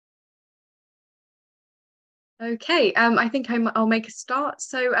Okay, I think I'll make a start.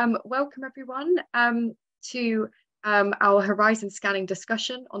 So welcome everyone to our horizon scanning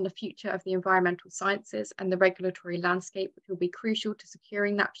discussion on the future of the environmental sciences and the regulatory landscape, which will be crucial to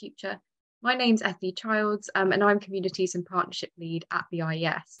securing that future. My name's Ethne Childs, and I'm Communities and Partnership Lead at the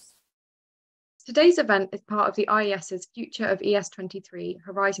IES. Today's event is part of the IES's Future of ES23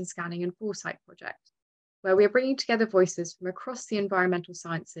 Horizon Scanning and Foresight project, where we are bringing together voices from across the environmental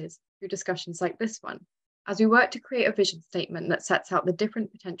sciences through discussions like this one, as we work to create a vision statement that sets out the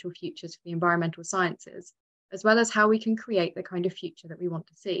different potential futures for the environmental sciences, as well as how we can create the kind of future that we want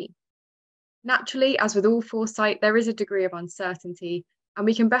to see. Naturally, as with all foresight, there is a degree of uncertainty, and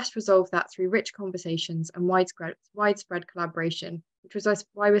we can best resolve that through rich conversations and widespread collaboration, which was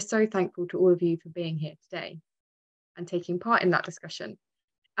why we're so thankful to all of you for being here today and taking part in that discussion.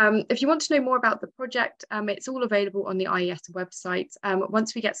 If you want to know more about the project, it's all available on the IES website.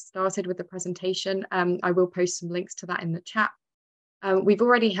 Once we get started with the presentation, I will post some links to that in the chat. We've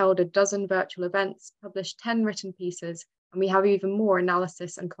already held a dozen virtual events, published 10 written pieces, and we have even more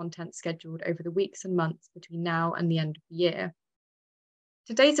analysis and content scheduled over the weeks and months between now and the end of the year.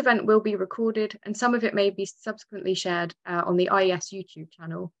 Today's event will be recorded, and some of it may be subsequently shared on the IES YouTube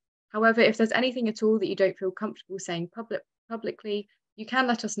channel. However, if there's anything at all that you don't feel comfortable saying publicly, you can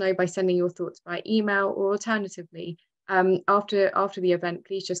let us know by sending your thoughts by email, or alternatively, after the event,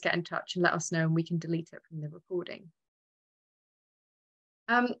 please just get in touch and let us know and we can delete it from the recording.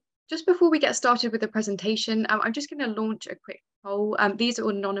 Just before we get started with the presentation, I'm just going to launch a quick poll. These are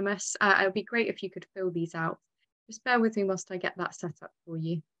anonymous. It would be great if you could fill these out. Just bear with me whilst I get that set up for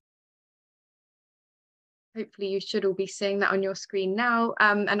you. Hopefully you should all be seeing that on your screen now,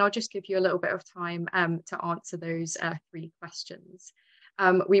 and I'll just give you a little bit of time to answer those 3 questions.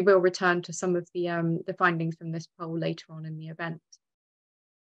 We will return to some of the findings from this poll later on in the event.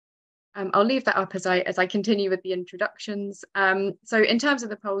 I'll leave that up as I continue with the introductions. So in terms of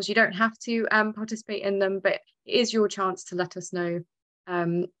the polls, you don't have to participate in them, but it is your chance to let us know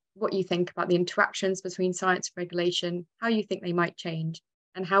what you think about the interactions between science and regulation, how you think they might change,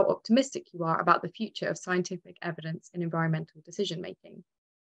 and how optimistic you are about the future of scientific evidence in environmental decision making.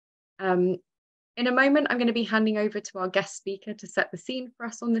 In a moment, I'm going to be handing over to our guest speaker to set the scene for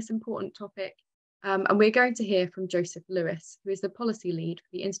us on this important topic. And we're going to hear from Joseph Lewis, who is the policy lead for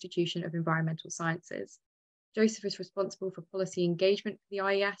the Institution of Environmental Sciences. Joseph is responsible for policy engagement for the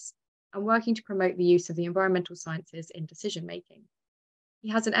IES and working to promote the use of the environmental sciences in decision making. He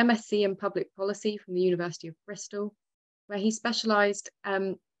has an MSc in public policy from the University of Bristol, where he specialised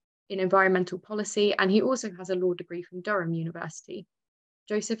in environmental policy, and he also has a law degree from Durham University.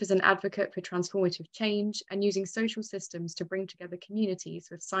 Joseph is an advocate for transformative change and using social systems to bring together communities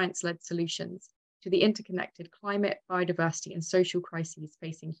with science-led solutions to the interconnected climate, biodiversity, and social crises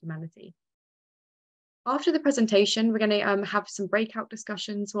facing humanity. After the presentation, we're going to have some breakout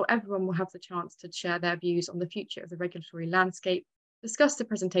discussions where everyone will have the chance to share their views on the future of the regulatory landscape, discuss the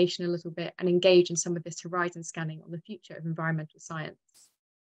presentation a little bit, and engage in some of this horizon scanning on the future of environmental science.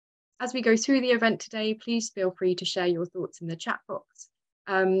 As we go through the event today, please feel free to share your thoughts in the chat box.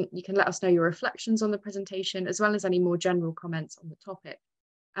 You can let us know your reflections on the presentation, as well as any more general comments on the topic.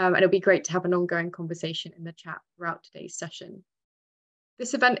 And it'll be great to have an ongoing conversation in the chat throughout today's session.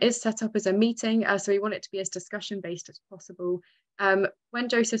 This event is set up as a meeting, so we want it to be as discussion-based as possible. When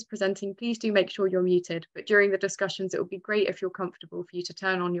Joseph's presenting, please do make sure you're muted, but during the discussions, it would be great if you're comfortable for you to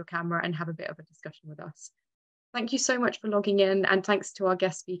turn on your camera and have a bit of a discussion with us. Thank you so much for logging in, and thanks to our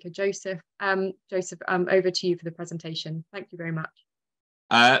guest speaker, Joseph. Joseph, over to you for the presentation. Thank you very much.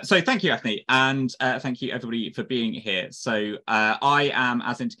 So thank you, Ethne, and thank you everybody for being here. So I am,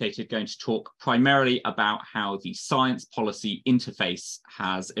 as indicated, going to talk primarily about how the science policy interface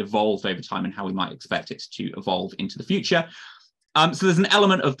has evolved over time and how we might expect it to evolve into the future. So there's an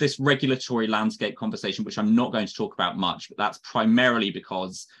element of this regulatory landscape conversation which I'm not going to talk about much, but that's primarily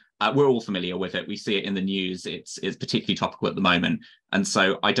because we're all familiar with it. We see it in the news. It's particularly topical at the moment. And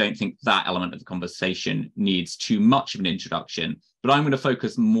so I don't think that element of the conversation needs too much of an introduction. But I'm going to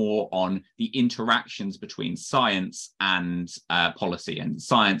focus more on the interactions between science and policy, and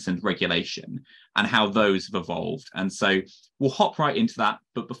science and regulation, and how those have evolved. And so we'll hop right into that.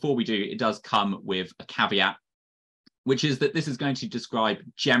 But before we do, it does come with a caveat, which is that this is going to describe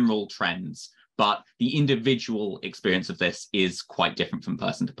general trends, but the individual experience of this is quite different from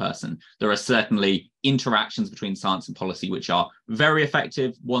person to person. There are certainly interactions between science and policy which are very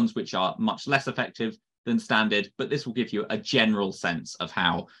effective, ones which are much less effective than standard, but this will give you a general sense of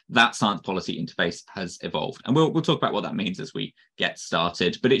how that science policy interface has evolved. And we'll talk about what that means as we get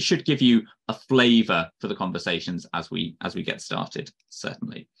started, but it should give you a flavour for the conversations as we get started,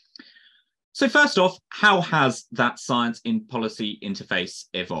 certainly. So first off, how has that science in policy interface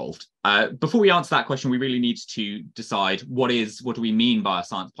evolved? Before we answer that question, we really need to decide what do we mean by a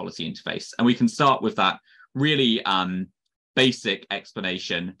science policy interface? And we can start with that really basic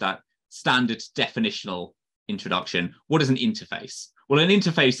explanation, that standard definitional introduction. What is an interface? Well, an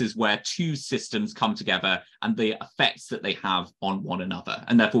interface is where two systems come together and the effects that they have on one another.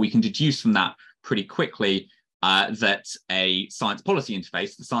 And therefore, we can deduce from that pretty quickly that a science policy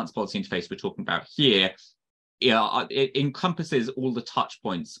interface, the science policy interface we're talking about here, it encompasses all the touch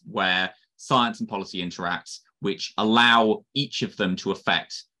points where science and policy interact, which allow each of them to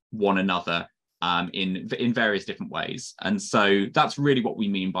affect one another in various different ways. And so that's really what we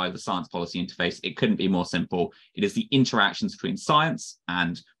mean by the science policy interface. It couldn't be more simple. It is the interactions between science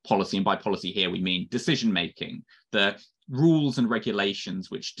and policy. And by policy here, we mean decision making, the rules and regulations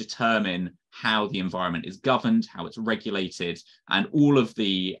which determine how the environment is governed, how it's regulated, and all of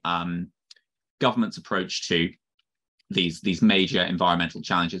the government's approach to these major environmental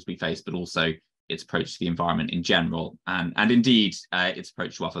challenges we face, but also its approach to the environment in general, and indeed its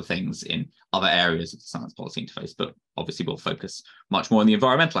approach to other things in other areas of the science policy interface, but obviously we'll focus much more on the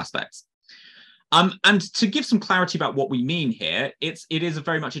environmental aspects. And to give some clarity about what we mean here, it is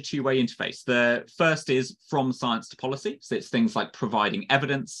very much a two-way interface. The first is from science to policy. So it's things like providing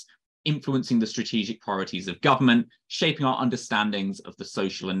evidence, influencing the strategic priorities of government, shaping our understandings of the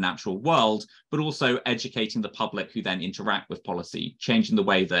social and natural world, but also educating the public who then interact with policy, changing the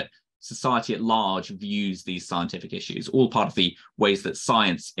way that society at large views these scientific issues, all part of the ways that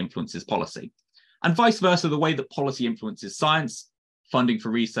science influences policy. And vice versa, the way that policy influences science, funding for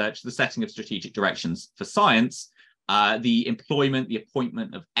research, the setting of strategic directions for science, the employment, the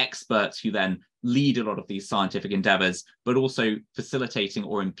appointment of experts who then lead a lot of these scientific endeavors, but also facilitating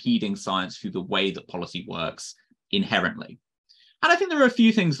or impeding science through the way that policy works inherently. And I think there are a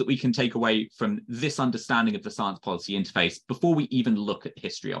few things that we can take away from this understanding of the science policy interface before we even look at the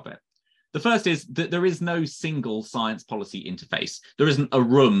history of it. The first is that there is no single science policy interface. There isn't a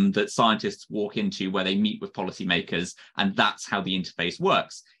room that scientists walk into where they meet with policymakers, and that's how the interface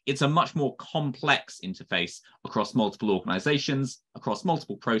works. It's a much more complex interface across multiple organizations, across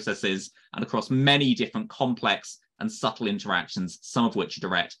multiple processes, and across many different complex and subtle interactions, some of which are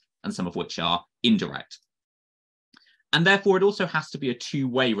direct and some of which are indirect. And therefore, it also has to be a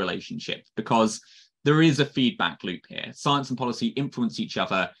two-way relationship, because there is a feedback loop here. Science and policy influence each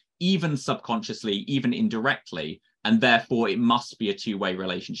other, even subconsciously, even indirectly, and therefore it must be a two-way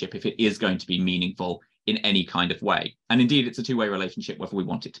relationship if it is going to be meaningful in any kind of way. And indeed, it's a two-way relationship whether we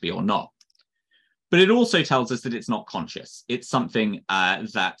want it to be or not. But it also tells us that it's not conscious. It's something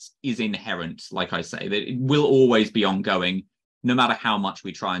that is inherent, like I say, that it will always be ongoing, no matter how much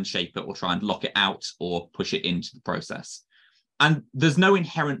we try and shape it or try and lock it out or push it into the process. And there's no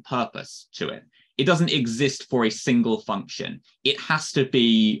inherent purpose to it. It doesn't exist for a single function. It has to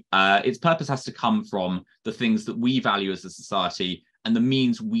be, its purpose has to come from the things that we value as a society and the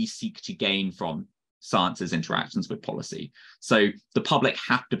means we seek to gain from science's interactions with policy. So the public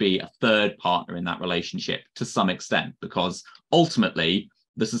have to be a third partner in that relationship to some extent, because ultimately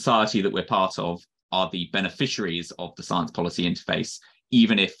the society that we're part of are the beneficiaries of the science policy interface,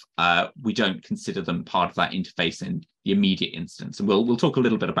 even if we don't consider them part of that interface in the immediate instance. And we'll talk a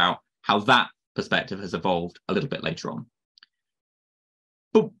little bit about how that perspective has evolved a little bit later on.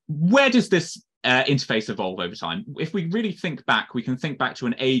 But where does this interface evolve over time? If we really think back, we can think back to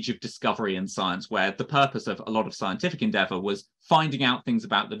an age of discovery in science where the purpose of a lot of scientific endeavor was finding out things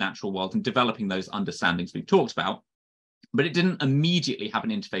about the natural world and developing those understandings we've talked about. But it didn't immediately have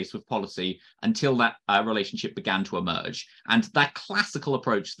an interface with policy until that relationship began to emerge. And that classical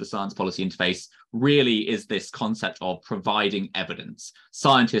approach to the science policy interface really is this concept of providing evidence.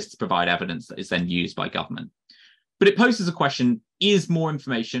 Scientists provide evidence that is then used by government. But it poses a question, is more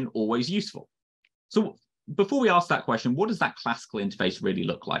information always useful? So before we ask that question, what does that classical interface really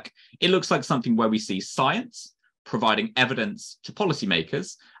look like? It looks like something where we see science providing evidence to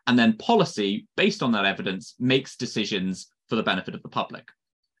policymakers, and then policy, based on that evidence, makes decisions for the benefit of the public.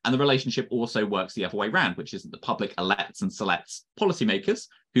 And the relationship also works the other way around, which is that the public elects and selects policymakers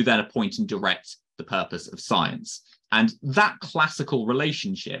who then appoint and direct the purpose of science. And that classical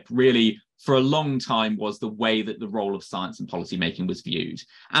relationship really, for a long time, was the way that the role of science and policymaking was viewed.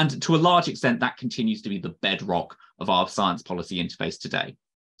 And to a large extent, that continues to be the bedrock of our science policy interface today,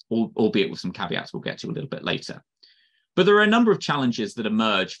 albeit with some caveats we'll get to a little bit later. But there are a number of challenges that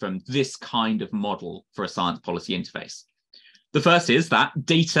emerge from this kind of model for a science policy interface. The first is that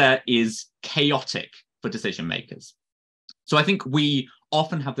data is chaotic for decision makers. So I think we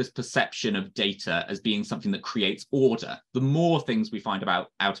often have this perception of data as being something that creates order. The more things we find out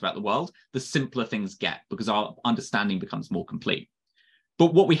about the world, the simpler things get, because our understanding becomes more complete.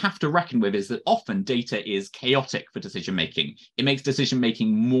 But what we have to reckon with is that often data is chaotic for decision making. It makes decision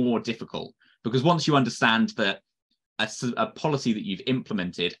making more difficult, because once you understand that a policy that you've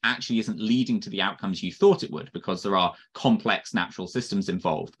implemented actually isn't leading to the outcomes you thought it would, because there are complex natural systems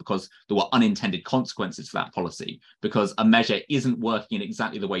involved, because there were unintended consequences for that policy, because a measure isn't working in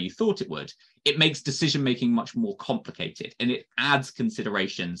exactly the way you thought it would, it makes decision making much more complicated, and it adds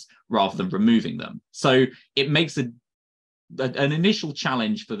considerations rather than removing them. So it makes an initial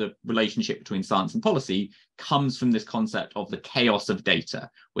challenge for the relationship between science and policy comes from this concept of the chaos of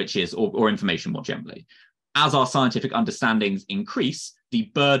data, which is, or information more generally. As our scientific understandings increase, the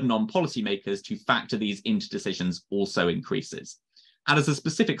burden on policymakers to factor these into decisions also increases. And as a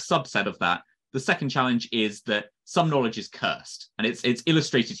specific subset of that, the second challenge is that some knowledge is cursed. And it's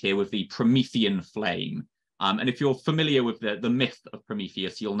illustrated here with the Promethean flame. And if you're familiar with the myth of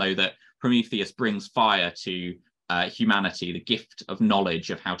Prometheus, you'll know that Prometheus brings fire to humanity, the gift of knowledge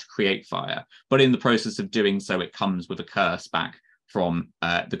of how to create fire. But in the process of doing so, it comes with a curse back from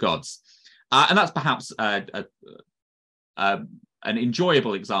the gods. And that's perhaps an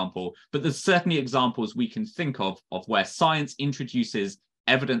enjoyable example, but there's certainly examples we can think of where science introduces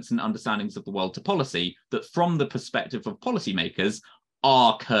evidence and understandings of the world to policy that, from the perspective of policymakers,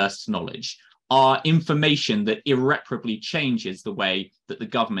 are cursed knowledge, are information that irreparably changes the way that the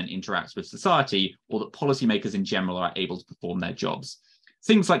government interacts with society, or that policymakers in general are able to perform their jobs.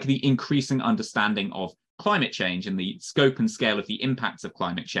 Things like the increasing understanding of climate change and the scope and scale of the impacts of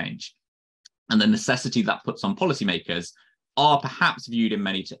climate change, and the necessity that puts on policymakers, are perhaps viewed in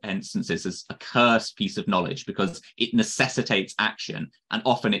many instances as a cursed piece of knowledge, because it necessitates action, and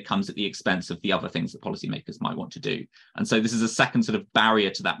often it comes at the expense of the other things that policymakers might want to do. And so this is a second sort of barrier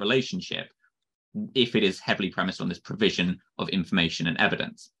to that relationship, if it is heavily premised on this provision of information and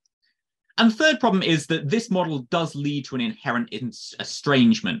evidence. And the third problem is that this model does lead to an inherent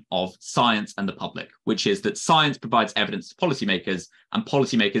estrangement of science and the public, which is that science provides evidence to policymakers, and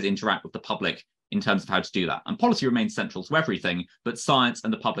policymakers interact with the public in terms of how to do that. And policy remains central to everything, but science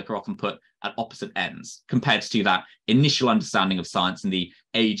and the public are often put at opposite ends, compared to that initial understanding of science in the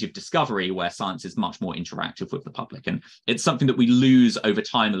age of discovery, where science is much more interactive with the public. And it's something that we lose over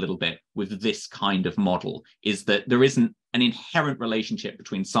time a little bit with this kind of model, is that there isn't an inherent relationship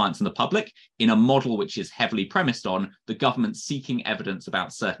between science and the public in a model which is heavily premised on the government seeking evidence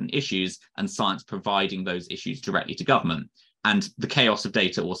about certain issues and science providing those issues directly to government. And the chaos of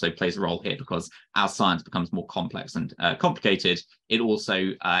data also plays a role here, because as science becomes more complex and complicated, it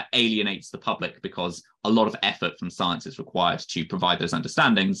also alienates the public, because a lot of effort from science is required to provide those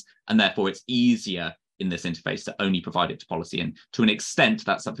understandings, and therefore it's easier in this interface to only provide it to policy. And to an extent,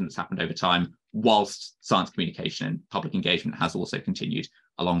 that's something that's happened over time, whilst science communication and public engagement has also continued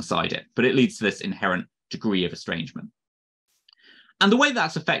alongside it. But it leads to this inherent degree of estrangement. And the way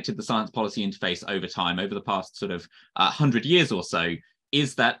that's affected the science policy interface over time, over the past sort of 100 years or so,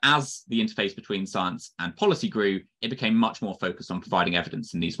 is that as the interface between science and policy grew, it became much more focused on providing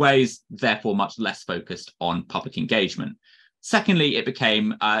evidence in these ways, therefore much less focused on public engagement. Secondly, it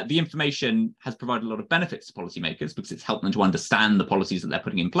became the information has provided a lot of benefits to policymakers, because it's helped them to understand the policies that they're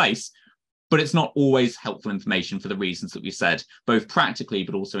putting in place, but it's not always helpful information for the reasons that we said, both practically,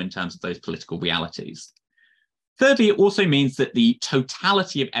 but also in terms of those political realities. Thirdly, it also means that the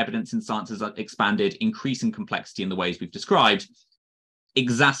totality of evidence in science has expanded, increasing complexity in the ways we've described,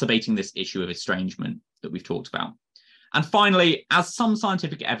 exacerbating this issue of estrangement that we've talked about. And finally, as some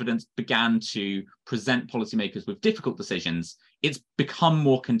scientific evidence began to present policymakers with difficult decisions, it's become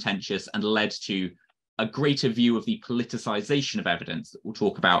more contentious and led to a greater view of the politicization of evidence that we'll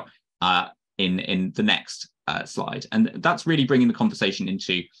talk about in the next slide. And that's really bringing the conversation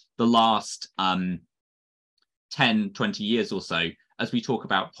into the last 10, 20 years or so, as we talk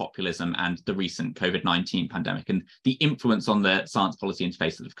about populism and the recent COVID-19 pandemic and the influence on the science policy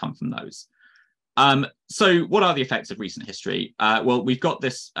interface that have come from those. So what are the effects of recent history? Well, we've got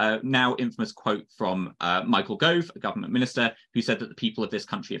this now infamous quote from Michael Gove, a government minister, who said that the people of this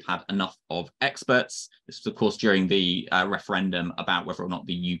country have had enough of experts. This was, of course, during the referendum about whether or not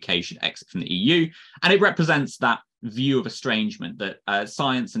the UK should exit from the EU. And it represents that view of estrangement, that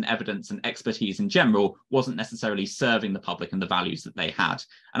science and evidence and expertise in general wasn't necessarily serving the public and the values that they had.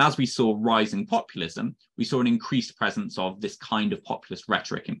 And as we saw rising populism, we saw an increased presence of this kind of populist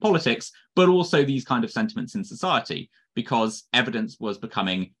rhetoric in politics, but also these kind of sentiments in society, because evidence was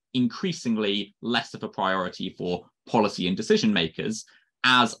becoming increasingly less of a priority for policy and decision makers.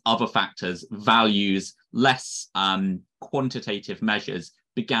 as other factors, values, less quantitative measures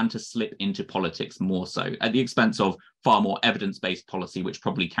began to slip into politics more so, at the expense of far more evidence-based policy, which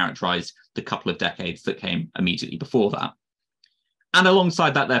probably characterized the couple of decades that came immediately before that. And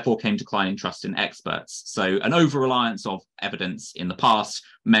alongside that, therefore, came declining trust in experts. So an over-reliance of evidence in the past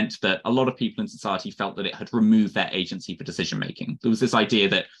meant that a lot of people in society felt that it had removed their agency for decision-making. There was this idea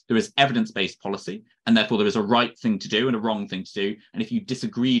that there is evidence-based policy, and therefore there is a right thing to do and a wrong thing to do. And if you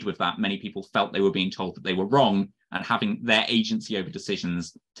disagreed with that, many people felt they were being told that they were wrong and having their agency over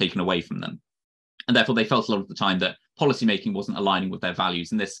decisions taken away from them. And therefore, they felt a lot of the time that policymaking wasn't aligning with their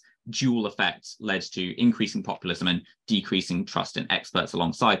values. And this dual effect led to increasing populism and decreasing trust in experts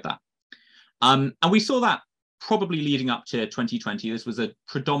alongside that. And we saw that probably leading up to 2020. This was a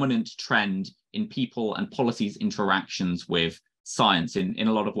predominant trend in people and policies interactions with science in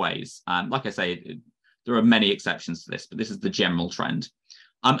a lot of ways. Like I say, there are many exceptions to this, but this is the general trend.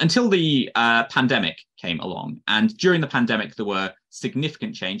 Until the pandemic came along. And during the pandemic, there were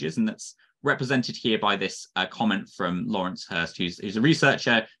significant changes, and that's represented here by this comment from Lawrence Hurst, who's a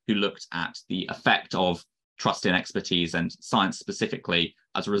researcher who looked at the effect of trust in expertise and science specifically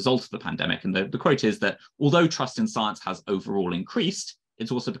as a result of the pandemic. And the quote is that although trust in science has overall increased,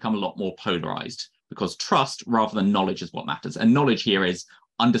 it's also become a lot more polarized, because trust rather than knowledge is what matters. And knowledge here is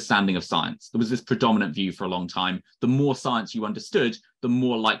understanding of science. There was this predominant view for a long time. The more science you understood, the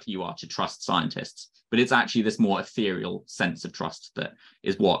more likely you are to trust scientists. But it's actually this more ethereal sense of trust that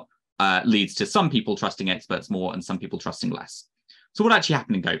is what leads to some people trusting experts more and some people trusting less. So what actually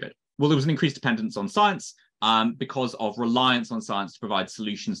happened in COVID? Well, there was an increased dependence on science because of reliance on science to provide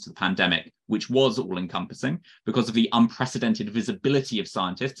solutions to the pandemic, which was all-encompassing, because of the unprecedented visibility of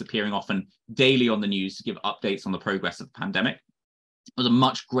scientists appearing often daily on the news to give updates on the progress of the pandemic. There was a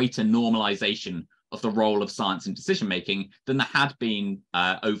much greater normalization of the role of science in decision-making than there had been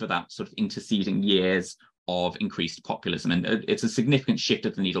over that sort of interceding years of increased populism. And it's a significant shift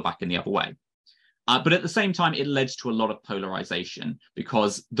of the needle back in the other way. But at the same time, it led to a lot of polarization,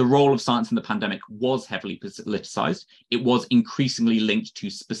 because the role of science in the pandemic was heavily politicized. It was increasingly linked to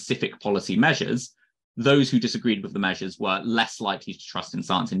specific policy measures. Those who disagreed with the measures were less likely to trust in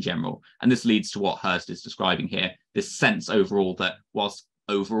science in general. And this leads to what Hurst is describing here, this sense overall that whilst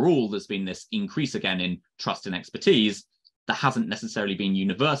overall there's been this increase again in trust and expertise, there hasn't necessarily been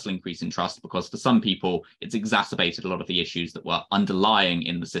universal increase in trust, because for some people, it's exacerbated a lot of the issues that were underlying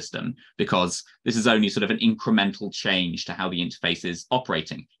in the system, because this is only sort of an incremental change to how the interface is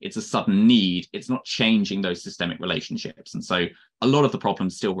operating. It's a sudden need. It's not changing those systemic relationships. And so a lot of the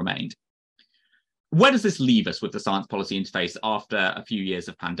problems still remained. Where does this leave us with the science policy interface after a few years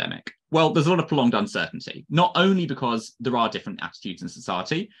of pandemic? Well, there's a lot of prolonged uncertainty, not only because there are different attitudes in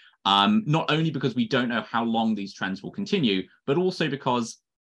society, not only because we don't know how long these trends will continue, but also because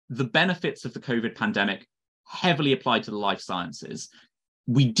the benefits of the COVID pandemic heavily applied to the life sciences.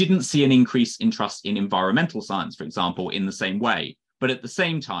 We didn't see an increase in trust in environmental science, for example, in the same way. But at the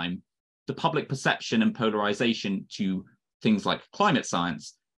same time, the public perception and polarization to things like climate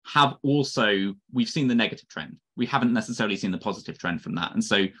science have also, we've seen the negative trend. We haven't necessarily seen the positive trend from that. And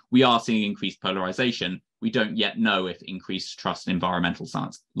so we are seeing increased polarization. We don't yet know if increased trust in environmental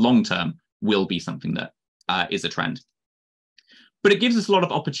science long-term will be something that is a trend. But it gives us a lot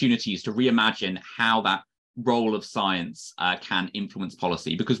of opportunities to reimagine how that role of science can influence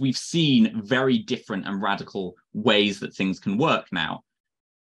policy, because we've seen very different and radical ways that things can work now.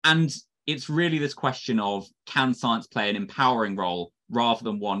 And it's really this question of, can science play an empowering role rather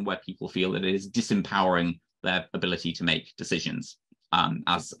than one where people feel that it is disempowering their ability to make decisions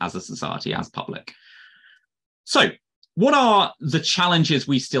as a society, as public. So what are the challenges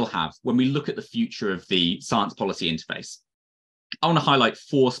we still have when we look at the future of the science policy interface? I want to highlight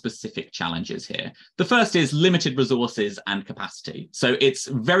 4 specific challenges here. The first is limited resources and capacity. So it's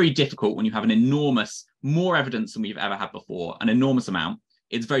very difficult when you have an enormous, more evidence than we've ever had before, an enormous amount.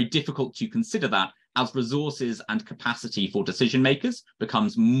 It's very difficult to consider that as resources and capacity for decision makers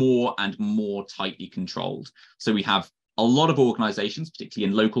becomes more and more tightly controlled. So we have a lot of organizations, particularly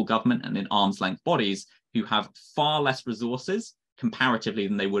in local government and in arm's length bodies, who have far less resources comparatively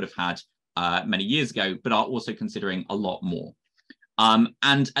than they would have had many years ago, but are also considering a lot more.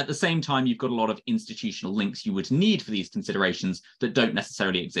 And at the same time, you've got a lot of institutional links you would need for these considerations that don't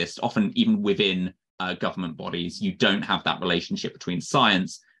necessarily exist. Often even within government bodies, you don't have that relationship between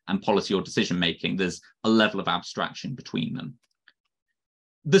science and policy or decision making. There's a level of abstraction between them.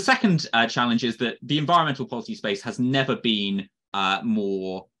 The second challenge is that the environmental policy space has never been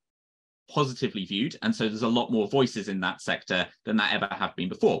more positively viewed, and so there's a lot more voices in that sector than that ever have been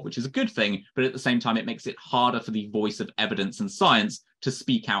before, which is a good thing, but at the same time it makes it harder for the voice of evidence and science to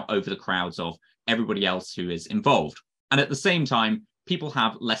speak out over the crowds of everybody else who is involved. And at the same time, people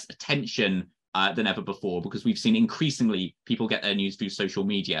have less attention than ever before, because we've seen increasingly people get their news through social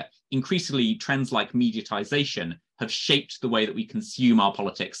media. Increasingly, trends like mediatization have shaped the way that we consume our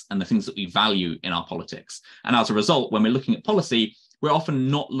politics and the things that we value in our politics. And as a result, when we're looking at policy, we're often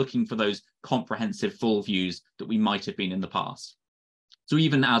not looking for those comprehensive full views that we might have been in the past. So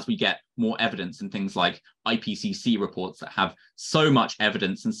even as we get more evidence in things like IPCC reports that have so much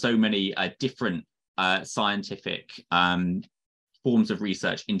evidence and so many different scientific forms of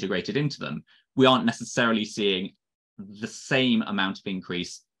research integrated into them, we aren't necessarily seeing the same amount of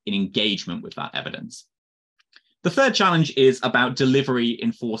increase in engagement with that evidence. The third challenge is about delivery,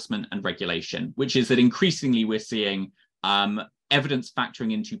 enforcement, and regulation, which is that increasingly we're seeing evidence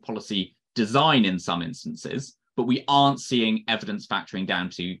factoring into policy design in some instances, but we aren't seeing evidence factoring down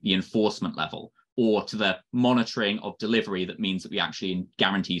to the enforcement level or to the monitoring of delivery that means that we actually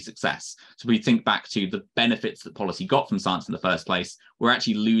guarantee success. So we think back to the benefits that policy got from science in the first place, we're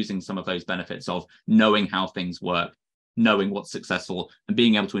actually losing some of those benefits of knowing how things work, knowing what's successful, and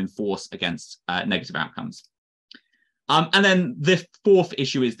being able to enforce against negative outcomes. And then the fourth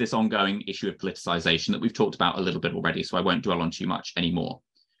issue is this ongoing issue of politicization that we've talked about a little bit already, so I won't dwell on too much anymore.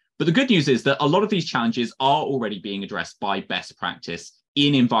 But the good news is that a lot of these challenges are already being addressed by best practice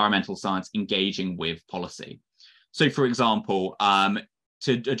in environmental science engaging with policy. So, for example,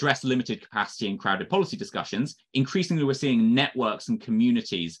 to address limited capacity and crowded policy discussions, increasingly we're seeing networks and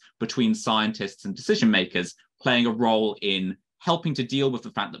communities between scientists and decision makers playing a role in helping to deal with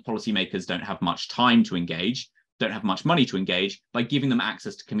the fact that policymakers don't have much time to engage, don't have much money to engage, by giving them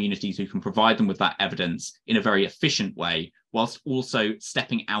access to communities who can provide them with that evidence in a very efficient way, whilst also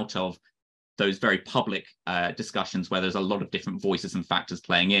stepping out of those very public discussions where there's a lot of different voices and factors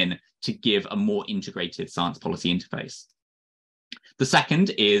playing in to give a more integrated science policy interface. The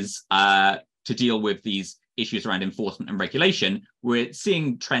second is to deal with these issues around enforcement and regulation. We're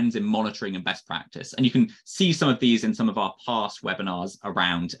seeing trends in monitoring and best practice. And you can see some of these in some of our past webinars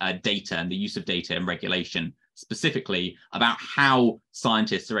around data and the use of data and regulation, specifically about how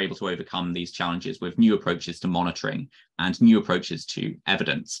scientists are able to overcome these challenges with new approaches to monitoring and new approaches to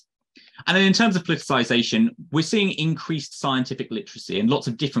evidence. And then in terms of politicization, we're seeing increased scientific literacy and lots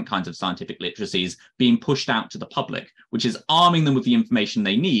of different kinds of scientific literacies being pushed out to the public, which is arming them with the information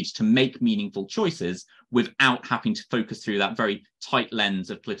they need to make meaningful choices without having to focus through that very tight lens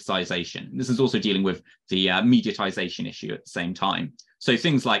of politicization. This is also dealing with the mediatization issue at the same time. So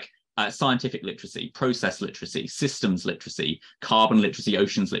things like scientific literacy, process literacy, systems literacy, carbon literacy,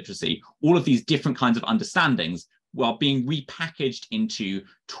 oceans literacy, all of these different kinds of understandings while being repackaged into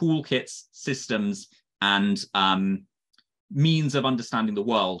toolkits, systems, and means of understanding the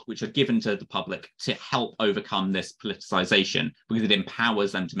world, which are given to the public to help overcome this politicization, because it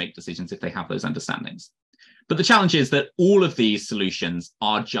empowers them to make decisions if they have those understandings. But the challenge is that all of these solutions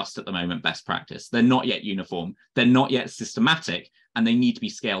are just at the moment best practice. They're not yet uniform, they're not yet systematic, and they need to be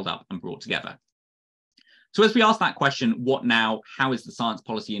scaled up and brought together. So as we ask that question, what now? How is the science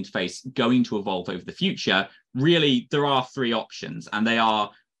policy interface going to evolve over the future? Really, there are three options, and they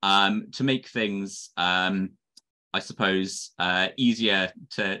are to make things, I suppose, easier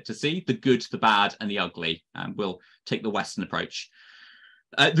to see: the good, the bad, and the ugly. We'll take the Western approach.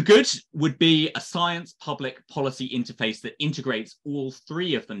 The good would be a science public policy interface that integrates all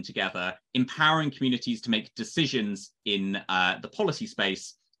three of them together, empowering communities to make decisions in the policy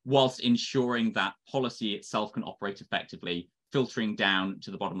space, whilst ensuring that policy itself can operate effectively, filtering down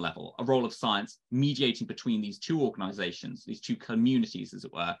to the bottom level. A role of science mediating between these two organizations, these two communities, as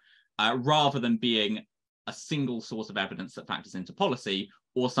it were, rather than being a single source of evidence that factors into policy,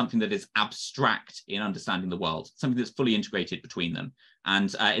 or something that is abstract in understanding the world, something that's fully integrated between them.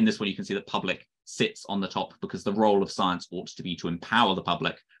 And in this one, you can see that public sits on the top, because the role of science ought to be to empower the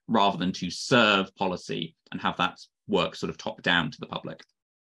public rather than to serve policy and have that work sort of top down to the public.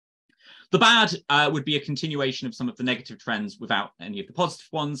 The bad would be a continuation of some of the negative trends without any of the positive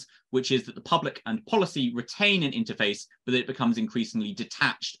ones, which is that the public and policy retain an interface, but it becomes increasingly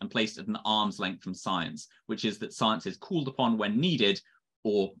detached and placed at an arm's length from science, which is that science is called upon when needed,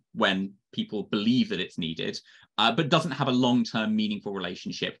 or when people believe that it's needed, but doesn't have a long-term meaningful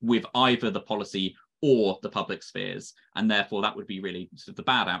relationship with either the policy or the public spheres. And therefore, that would be really sort of the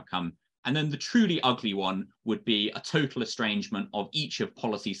bad outcome. And then the truly ugly one would be a total estrangement of each of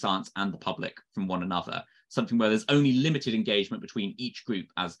policy, science, and the public from one another. something where there's only limited engagement between each group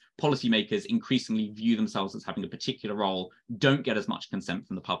as policymakers increasingly view themselves as having a particular role, don't get as much consent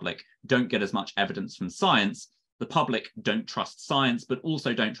from the public, don't get as much evidence from science. The public don't trust science, but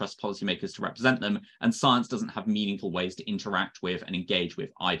also don't trust policymakers to represent them, and science doesn't have meaningful ways to interact with and engage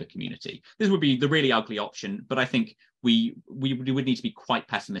with either community. This would be the really ugly option, but I think we would need to be quite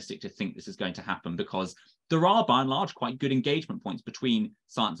pessimistic to think this is going to happen, because there are, by and large, quite good engagement points between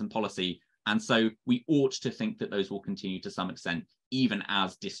science and policy, and so we ought to think that those will continue to some extent, even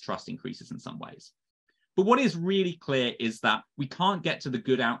as distrust increases in some ways. But what is really clear is that we can't get to the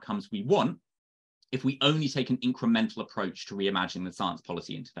good outcomes we want if we only take an incremental approach to reimagining the science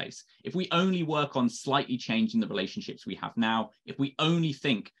policy interface. If we only work on slightly changing the relationships we have now, if we only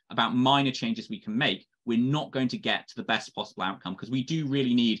think about minor changes we can make, we're not going to get to the best possible outcome, because we do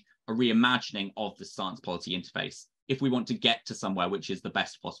really need a reimagining of the science policy interface if we want to get to somewhere which is the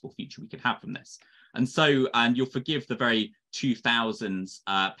best possible future we could have from this. And so, and you'll forgive the very 2000s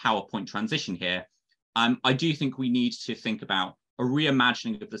PowerPoint transition here, I do think we need to think about a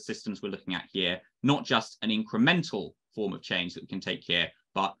reimagining of the systems we're looking at here, not just an incremental form of change that we can take here,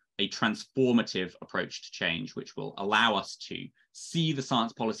 but a transformative approach to change, which will allow us to see the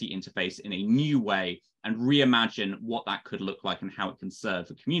science policy interface in a new way and reimagine what that could look like and how it can serve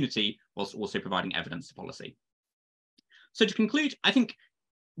the community, whilst also providing evidence to policy. So to conclude, I think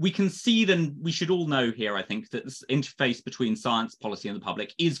we can see, then we should all know here, I think, that this interface between science, policy, and the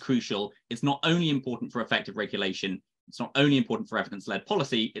public is crucial. It's not only important for effective regulation, it's not only important for evidence-led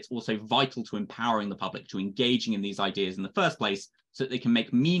policy, it's also vital to empowering the public to engaging in these ideas in the first place, so that they can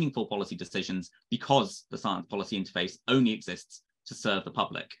make meaningful policy decisions, because the science policy interface only exists to serve the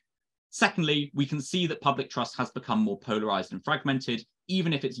public. Secondly, we can see that public trust has become more polarized and fragmented,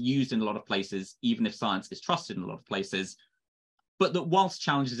 even if it's used in a lot of places, even if science is trusted in a lot of places. But that whilst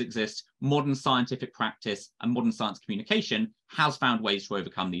challenges exist, modern scientific practice and modern science communication has found ways to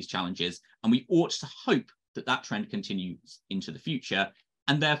overcome these challenges, and we ought to hope that that trend continues into the future.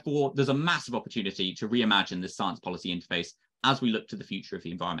 And therefore, there's a massive opportunity to reimagine this science policy interface as we look to the future of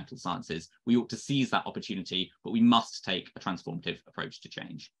the environmental sciences. We ought to seize that opportunity, but we must take a transformative approach to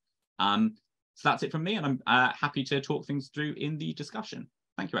change. So that's it from me, and I'm happy to talk things through in the discussion.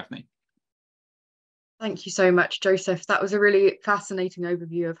 Thank you, Ethne. Thank you so much, Joseph. That was a really fascinating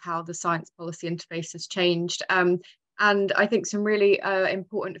overview of how the science policy interface has changed. And I think some really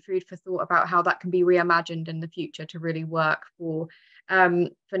important food for thought about how that can be reimagined in the future to really work for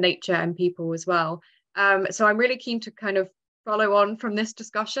nature and people as well. So I'm really keen to kind of follow on from this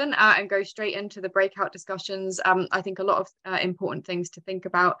discussion and go straight into the breakout discussions. I think a lot of important things to think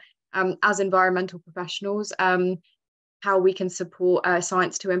about as environmental professionals. How we can support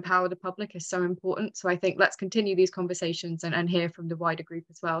science to empower the public is so important. So I think let's continue these conversations and hear from the wider group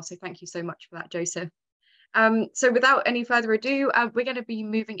as well. So thank you so much for that, Joseph. So without any further ado, we're going to be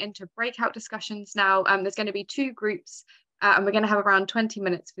moving into breakout discussions now. There's going to be two groups, and we're going to have around 20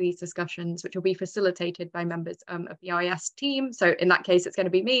 minutes for these discussions, which will be facilitated by members of the IS team. So in that case, it's going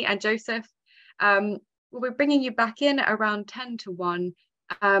to be me and Joseph. We'll be bringing you back in around 10 to 1.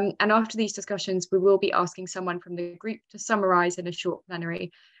 And after these discussions, we will be asking someone from the group to summarise in a short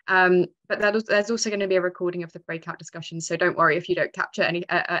plenary. But there's also going to be a recording of the breakout discussions, so don't worry if you don't capture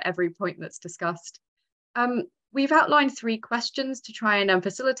every point that's discussed. We've outlined 3 questions to try and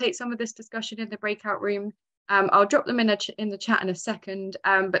facilitate some of this discussion in the breakout room. I'll drop them in the chat in a second,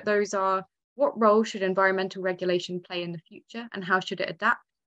 but those are: what role should environmental regulation play in the future, and how should it adapt?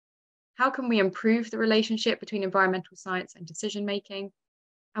 How can we improve the relationship between environmental science and decision making?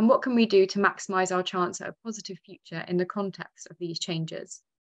 And what can we do to maximise our chance at a positive future in the context of these changes?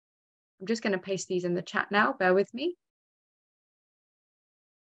 I'm just going to paste these in the chat now, bear with me.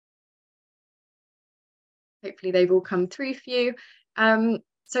 Hopefully they've all come through for you.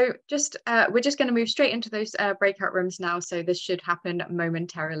 So we're just going to move straight into those breakout rooms now. So this should happen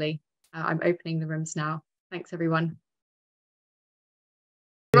momentarily. I'm opening the rooms now. Thanks, everyone.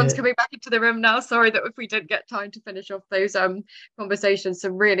 Everyone's coming back into the room now. Sorry that if we didn't get time to finish off those conversations,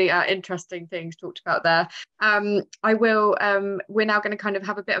 some really interesting things talked about there. We're now going to kind of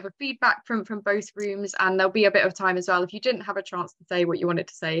have a bit of a feedback from both rooms, and there'll be a bit of time as well. If you didn't have a chance to say what you wanted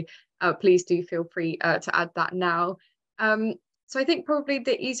to say, please do feel free to add that now. So I think probably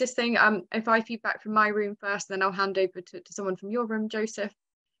the easiest thing, if I feedback from my room first, then I'll hand over to someone from your room, Joseph.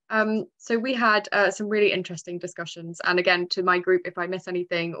 So we had some really interesting discussions, and again, to my group, if I miss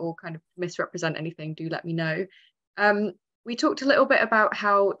anything or kind of misrepresent anything, do let me know. We talked a little bit about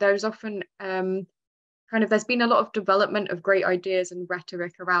how there's often there's been a lot of development of great ideas and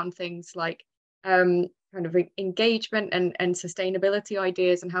rhetoric around things like kind of engagement and sustainability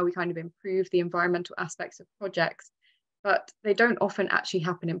ideas and how we kind of improve the environmental aspects of projects, but they don't often actually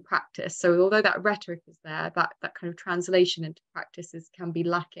happen in practice. So although that rhetoric is there, that kind of translation into practices can be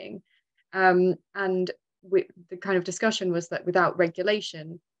lacking. And the kind of discussion was that without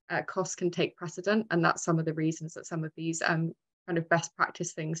regulation, costs can take precedent, and that's some of the reasons that some of these kind of best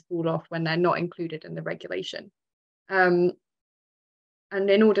practice things fall off when they're not included in the regulation. And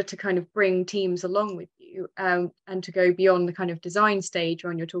in order to kind of bring teams along with you and to go beyond the kind of design stage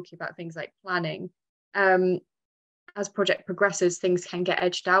when you're talking about things like planning, as project progresses, things can get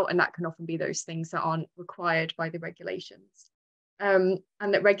edged out, and that can often be those things that aren't required by the regulations. And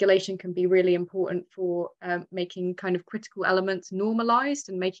that regulation can be really important for making kind of critical elements normalized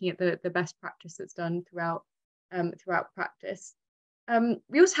and making it the best practice that's done throughout practice.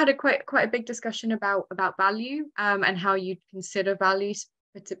 We also had quite a big discussion about value and how you'd consider values,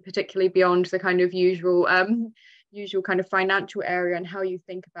 particularly beyond the kind of usual kind of financial area, and how you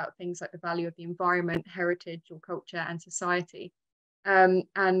think about things like the value of the environment, heritage or culture and society,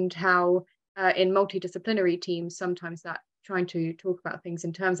 and how in multidisciplinary teams sometimes that trying to talk about things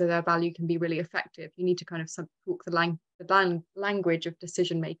in terms of their value can be really effective. You need to kind of talk the language of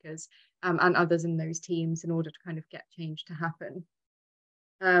decision makers and others in those teams in order to kind of get change to happen.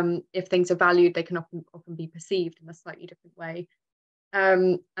 If things are valued, they can often be perceived in a slightly different way.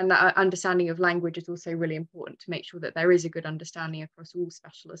 And that understanding of language is also really important to make sure that there is a good understanding across all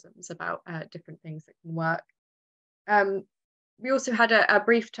specialisms about different things that can work. We also had a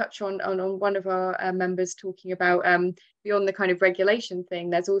brief touch on one of our members talking about beyond the kind of regulation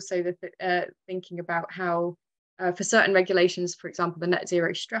thing, there's also the thinking about how for certain regulations, for example, the net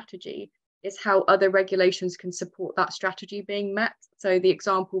zero strategy, is how other regulations can support that strategy being met. So the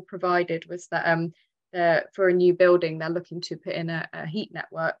example provided was that for a new building, they're looking to put in a heat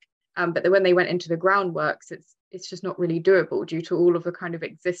network, but then when they went into the groundworks, it's just not really doable due to all of the kind of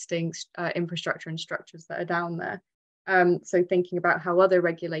existing infrastructure and structures that are down there. So thinking about how other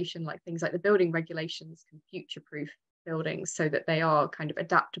regulation, like things like the building regulations, can future-proof buildings so that they are kind of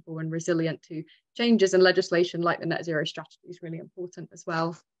adaptable and resilient to changes in legislation like the net zero strategy is really important as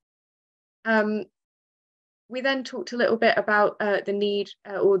well. We then talked a little bit about the need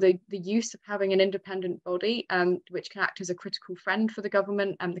or the use of having an independent body, which can act as a critical friend for the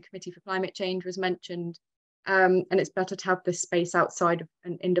government, and the Committee for Climate Change was mentioned. And it's better to have this space outside of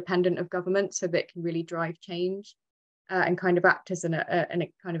and independent of government so that it can really drive change and kind of act as a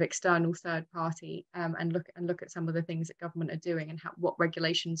kind of external third party and look at some of the things that government are doing and what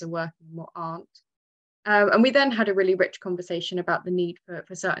regulations are working and what aren't. And we then had a really rich conversation about the need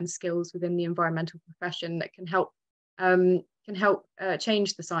for certain skills within the environmental profession that can help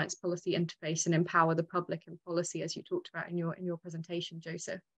change the science policy interface and empower the public and policy, as you talked about in your presentation,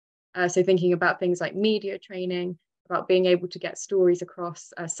 Joseph. So thinking about things like media training, about being able to get stories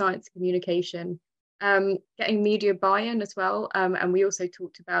across, science communication, getting media buy-in as well. And we also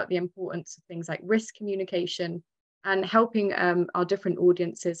talked about the importance of things like risk communication and helping our different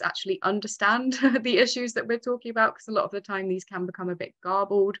audiences actually understand the issues that we're talking about, because a lot of the time these can become a bit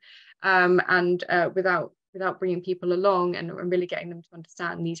garbled, and without bringing people along and really getting them to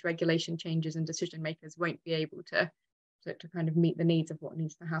understand these regulation changes, and decision makers won't be able to kind of meet the needs of what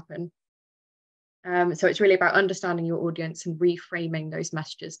needs to happen. So it's really about understanding your audience and reframing those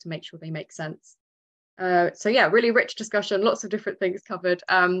messages to make sure they make sense. So yeah, really rich discussion, lots of different things covered.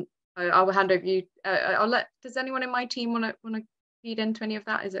 I will hand over you. Does anyone in my team want to feed into any of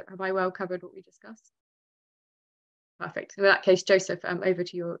that? Have I well covered what we discussed? Perfect. In that case, Joseph, over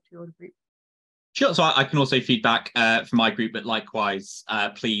to your group. Sure. So I can also feed back from my group, but likewise,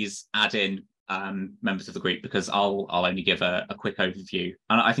 please add in members of the group, because I'll only give a quick overview.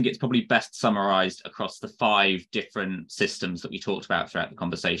 And I think it's probably best summarized across the 5 different systems that we talked about throughout the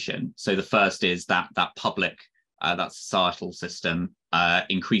conversation. So the first is that public, that societal system,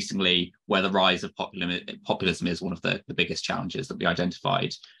 increasingly where the rise of populism is one of the biggest challenges that we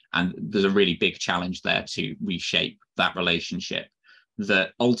identified. And there's a really big challenge there to reshape that relationship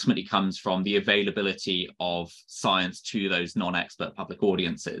that ultimately comes from the availability of science to those non-expert public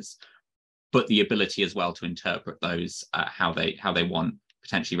audiences, but the ability as well to interpret those how they want,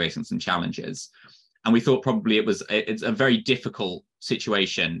 potentially raising some challenges. And we thought probably it's a very difficult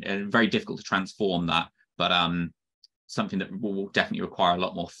situation and very difficult to transform that, but something that will definitely require a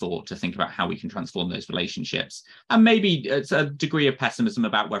lot more thought to think about how we can transform those relationships. And maybe it's a degree of pessimism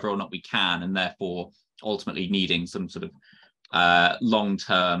about whether or not we can, and therefore ultimately needing some sort of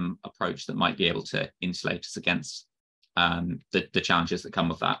long-term approach that might be able to insulate us against the challenges that come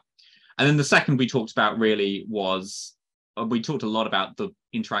with that. And then the second we talked about really was we talked a lot about the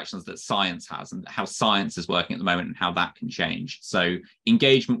interactions that science has and how science is working at the moment and how that can change. So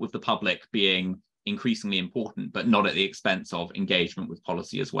engagement with the public being increasingly important, but not at the expense of engagement with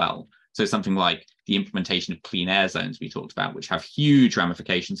policy as well. So something like the implementation of clean air zones we talked about, which have huge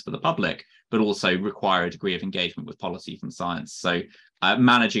ramifications for the public, but also require a degree of engagement with policy from science. So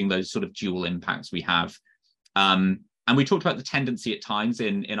managing those sort of dual impacts we have. And we talked about the tendency at times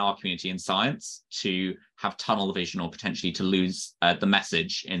in our community in science to have tunnel vision or potentially to lose the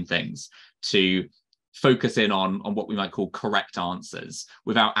message in things, to focus in on what we might call correct answers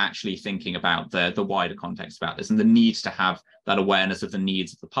without actually thinking about the wider context about this, and the need to have that awareness of the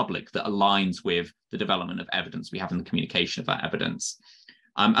needs of the public that aligns with the development of evidence we have in the communication of that evidence.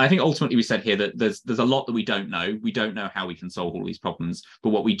 And I think ultimately we said here that there's a lot that we don't know. We don't know how we can solve all these problems,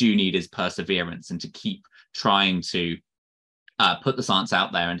 but what we do need is perseverance and to keep trying to put the science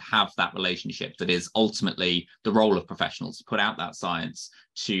out there and have that relationship that is ultimately the role of professionals to put out that science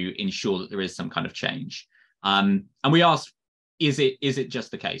to ensure that there is some kind of change. And we asked, is it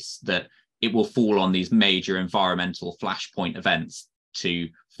just the case that it will fall on these major environmental flashpoint events to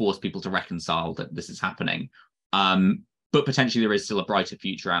force people to reconcile that this is happening? But potentially there is still a brighter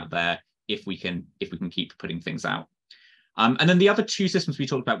future out there if we can keep putting things out. And then the other two systems we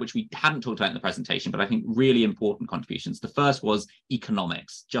talked about, which we hadn't talked about in the presentation, but I think really important contributions. The first was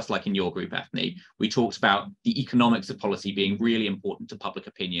economics, just like in your group, Ethne. We talked about the economics of policy being really important to public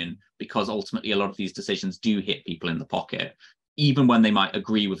opinion because ultimately a lot of these decisions do hit people in the pocket. Even when they might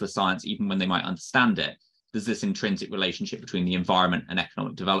agree with the science, even when they might understand it, there's this intrinsic relationship between the environment and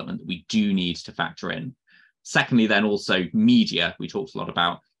economic development that we do need to factor in. Secondly, then also media, we talked a lot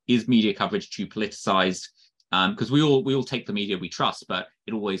about, is media coverage too politicized? Because we all take the media we trust, but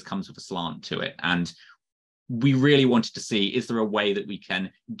it always comes with a slant to it. And we really wanted to see, is there a way that we can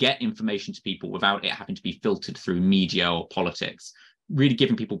get information to people without it having to be filtered through media or politics, really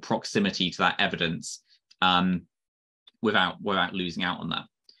giving people proximity to that evidence without losing out on that.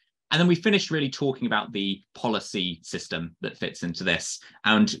 And then we finished really talking about the policy system that fits into this.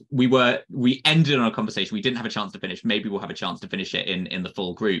 And we ended on a conversation. We didn't have a chance to finish. Maybe we'll have a chance to finish it in the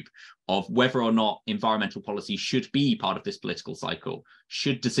full group, of whether or not environmental policy should be part of this political cycle.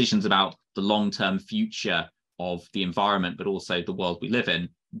 Should decisions about the long-term future of the environment, but also the world we live in,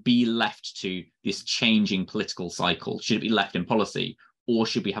 be left to this changing political cycle? Should it be left in policy? Or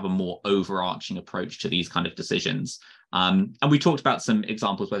should we have a more overarching approach to these kind of decisions? And we talked about some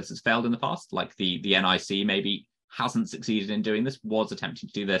examples where this has failed in the past, like the NIC maybe hasn't succeeded in doing this, was attempting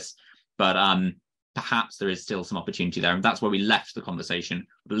to do this, but perhaps there is still some opportunity there. And that's where we left the conversation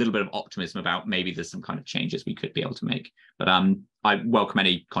with a little bit of optimism about maybe there's some kind of changes we could be able to make. But I welcome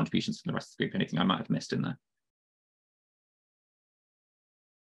any contributions from the rest of the group, anything I might have missed in there.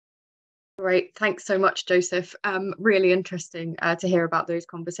 Great, thanks so much, Joseph. Really interesting to hear about those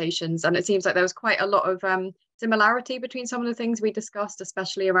conversations. And it seems like there was quite a lot of similarity between some of the things we discussed,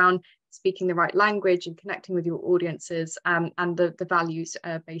 especially around speaking the right language and connecting with your audiences, and the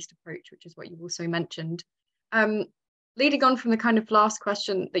values-based approach, which is what you also mentioned. Leading on from the kind of last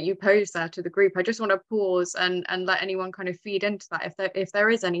question that you posed there to the group, I just want to pause and let anyone kind of feed into that if there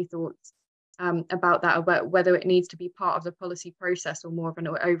is any thoughts about that, about whether it needs to be part of the policy process or more of an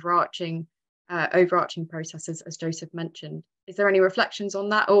overarching process, as Joseph mentioned. Is there any reflections on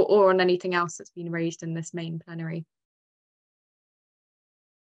that, or on anything else that's been raised in this main plenary?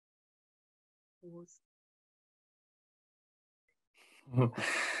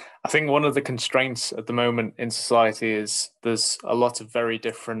 I think one of the constraints at the moment in society is there's a lot of very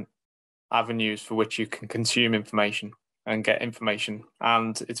different avenues for which you can consume information and get information,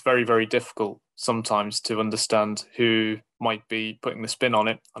 and it's very, very difficult sometimes to understand who might be putting the spin on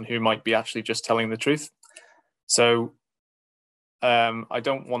it and who might be actually just telling the truth. So I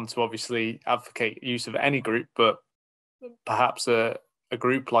don't want to obviously advocate use of any group, but perhaps a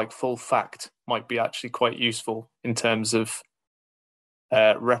group like Full Fact might be actually quite useful in terms of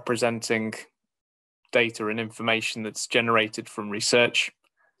representing data and information that's generated from research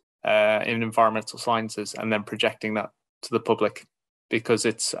in environmental sciences and then projecting that to the public, because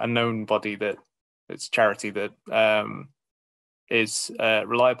it's a known body, that it's charity that is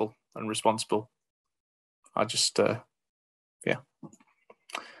reliable and responsible. I just yeah.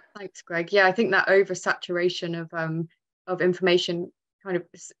 Thanks, Greg. Yeah, I think that oversaturation of information kind of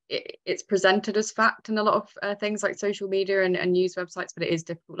it's presented as fact in a lot of things like social media and news websites, but it is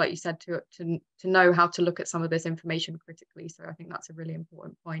difficult, like you said, to know how to look at some of this information critically. So I think that's a really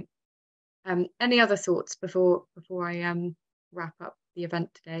important point. Any other thoughts before I wrap up the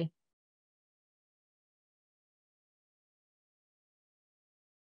event today?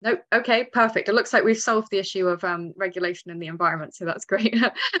 No, okay, perfect. It looks like we've solved the issue of regulation in the environment, so that's great.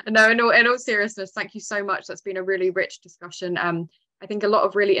 No, in all seriousness, thank you so much. That's been a really rich discussion. I think a lot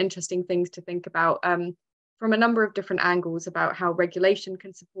of really interesting things to think about from a number of different angles about how regulation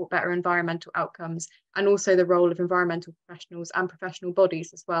can support better environmental outcomes, and also the role of environmental professionals and professional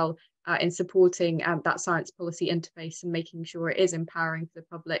bodies as well in supporting that science policy interface and making sure it is empowering for the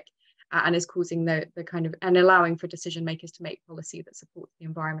public. And is causing the kind of, and allowing for decision makers to make policy that supports the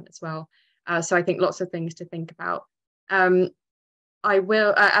environment as well. So I think lots of things to think about. I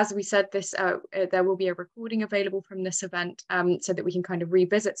will, as we said, there will be a recording available from this event so that we can kind of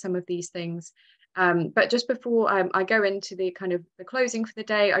revisit some of these things. But just before I go into the kind of the closing for the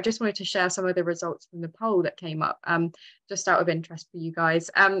day, I just wanted to share some of the results from the poll that came up, just out of interest for you guys.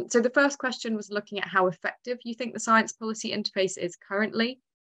 So the first question was looking at how effective you think the science policy interface is currently.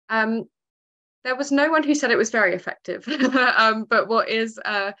 There was no one who said it was very effective, but what is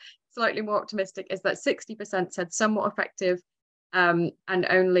slightly more optimistic is that 60% said somewhat effective, and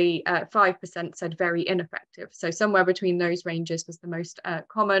only 5% said very ineffective. So somewhere between those ranges was the most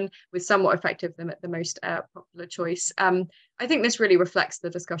common, with somewhat effective the most popular choice. I think this really reflects the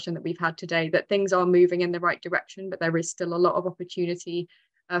discussion that we've had today, that things are moving in the right direction, but there is still a lot of opportunity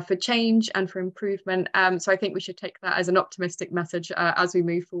for change and for improvement. So I think we should take that as an optimistic message as we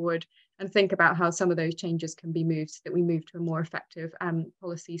move forward and think about how some of those changes can be moved so that we move to a more effective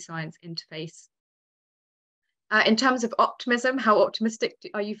policy science interface. In terms of optimism, how optimistic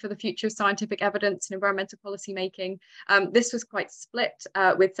are you for the future of scientific evidence and environmental policy making? This was quite split,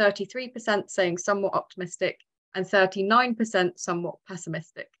 with 33% saying somewhat optimistic and 39% somewhat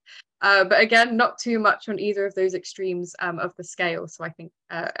pessimistic. But again, not too much on either of those extremes of the scale. So I think,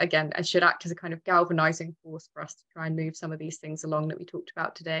 again, it should act as a kind of galvanizing force for us to try and move some of these things along that we talked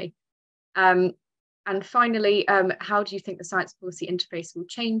about today. And finally, how do you think the science policy interface will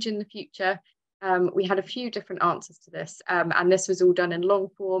change in the future? We had a few different answers to this, and this was all done in long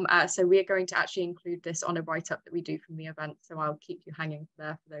form. So we are going to actually include this on a write-up that we do from the event. So I'll keep you hanging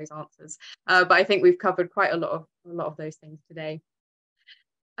there for those answers. But I think we've covered quite a lot of those things today.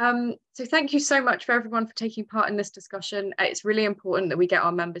 So thank you so much for everyone for taking part in this discussion. It's really important that we get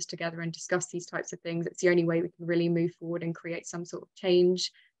our members together and discuss these types of things. It's the only way we can really move forward and create some sort of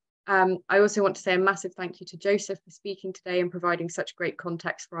change. I also want to say a massive thank you to Joseph for speaking today and providing such great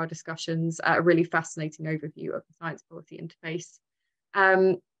context for our discussions, a really fascinating overview of the science policy interface.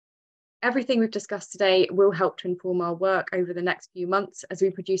 Everything we've discussed today will help to inform our work over the next few months as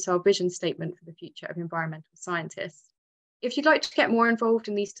we produce our vision statement for the future of environmental scientists. If you'd like to get more involved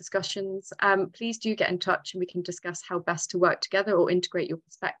in these discussions, please do get in touch and we can discuss how best to work together or integrate your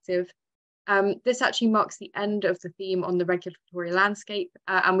perspective. This actually marks the end of the theme on the regulatory landscape,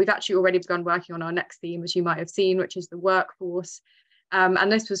 and we've actually already begun working on our next theme, as you might have seen, which is the workforce.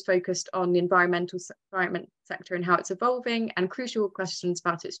 And this was focused on the environment sector and how it's evolving, and crucial questions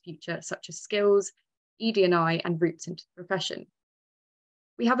about its future, such as skills, ED&I, and routes into the profession.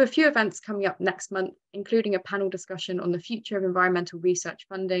 We have a few events coming up next month, including a panel discussion on the future of environmental research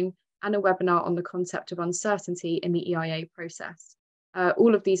funding and a webinar on the concept of uncertainty in the EIA process.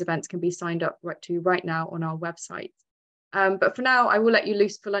 All of these events can be signed up right now on our website. But for now, I will let you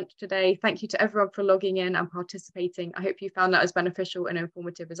loose for lunch today. Thank you to everyone for logging in and participating. I hope you found that as beneficial and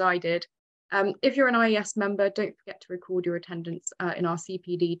informative as I did. If you're an IES member, don't forget to record your attendance in our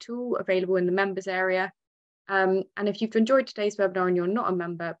CPD tool available in the members area. And if you've enjoyed today's webinar and you're not a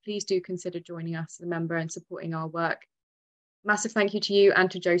member, please do consider joining us as a member and supporting our work. Massive thank you to you and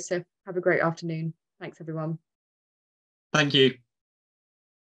to Joseph. Have a great afternoon. Thanks, everyone. Thank you.